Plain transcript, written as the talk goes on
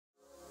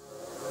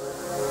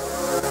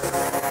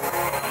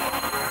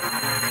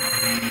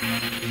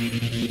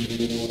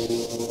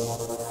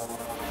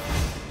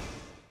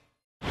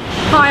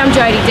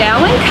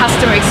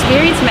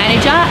Experience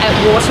Manager at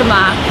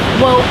WaterMarc.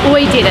 Well,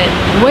 we did it.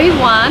 We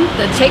won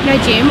the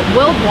Technogym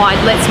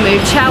Worldwide Let's Move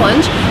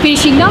Challenge,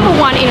 finishing #1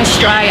 in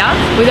Australia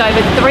with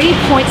over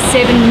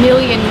 3.7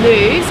 million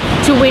moves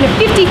to win a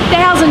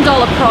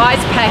 $50,000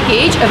 prize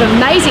package of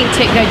amazing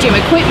Technogym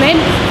equipment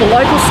for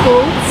local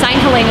school,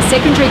 St. Helena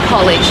Secondary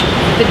College.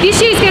 But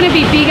this year's going to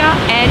be bigger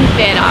and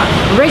better.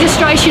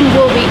 Registration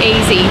will be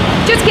easy.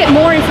 Just get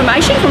more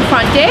information from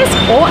front desk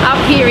or up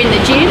here in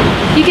the gym.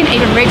 You can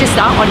even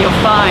register on your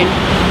phone.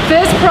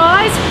 First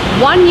prize,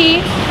 1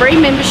 year free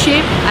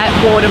membership at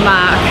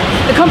WaterMarc.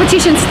 The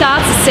competition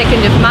starts the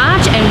 2nd of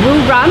March and will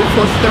run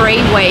for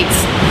 3 weeks.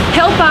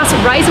 Help us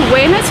raise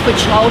awareness for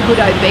childhood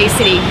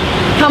obesity.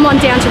 Come on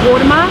down to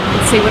WaterMarc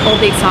and see what all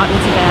the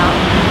excitement's about.